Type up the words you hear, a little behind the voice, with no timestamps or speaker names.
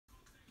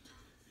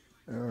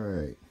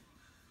Alright,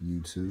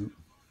 YouTube,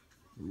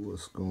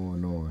 what's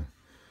going on?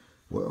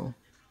 Well,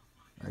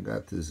 I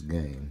got this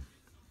game,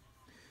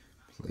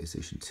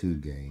 PlayStation 2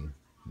 game,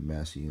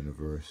 Master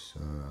Universe,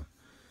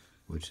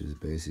 which is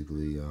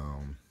basically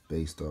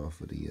based off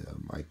of the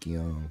Mike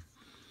Young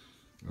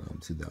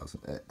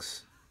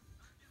 2000X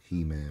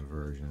He-Man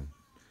version.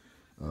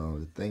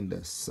 The thing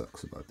that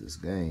sucks about this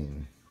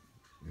game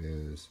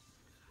is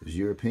it's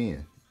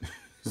European,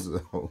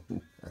 so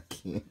I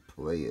can't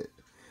play it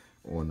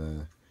on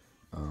a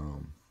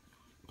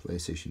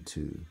PlayStation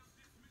 2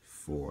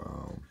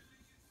 for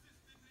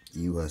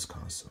US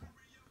console.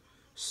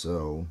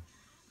 So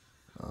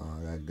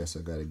I guess I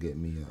gotta get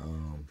me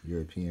a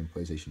European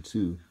PlayStation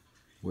 2,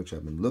 which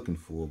I've been looking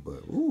for,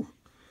 but ooh,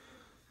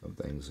 them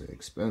things are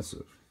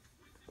expensive.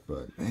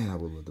 But man, I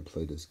would love to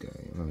play this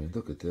game. I mean,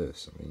 look at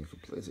this. I mean, for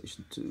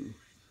PlayStation 2,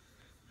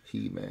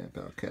 He-Man,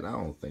 Cat. I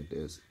don't think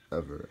there's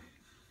ever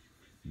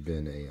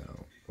been a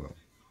well,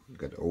 you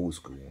got the old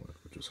school one,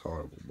 which was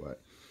horrible, but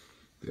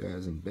there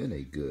hasn't been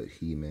a good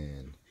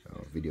He-Man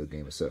video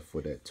game except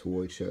for that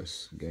toy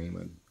chess game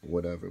or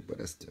whatever, but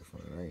that's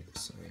different. It ain't the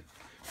same.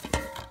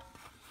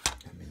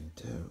 I mean,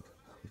 dude,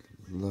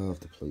 I would love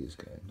to play this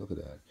game. Look at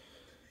that.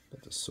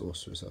 Got the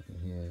sorceress up in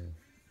here.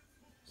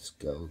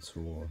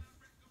 Skeletor.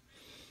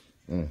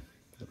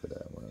 Look at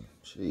that one.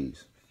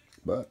 Jeez.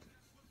 But,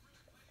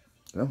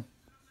 you know,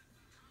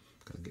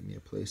 gotta get me a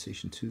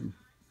PlayStation 2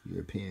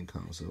 European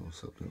console or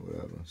something or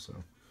whatever.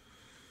 So,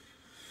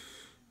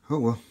 oh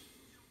well.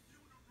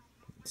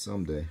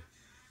 Someday.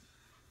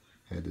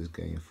 Had this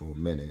game for a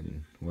minute,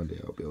 and one day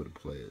I'll be able to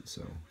play it.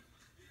 So,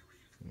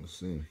 we'll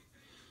see.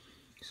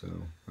 So,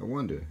 I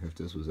wonder if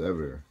this was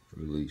ever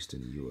released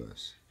in the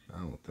U.S. I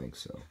don't think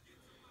so.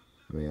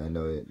 I mean, I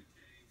know it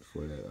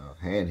for the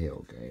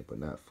handheld game, but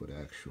not for the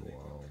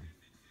actual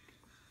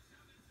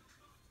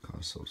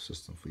console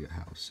system for your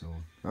house. So,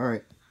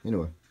 alright.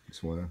 Anyway,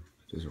 just want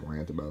to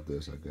rant about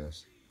this, I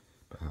guess.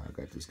 About how I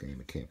got this game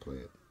and can't play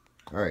it.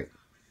 Alright.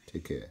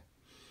 Take care.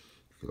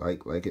 If you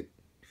like it.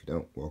 If you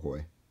don't, walk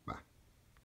away.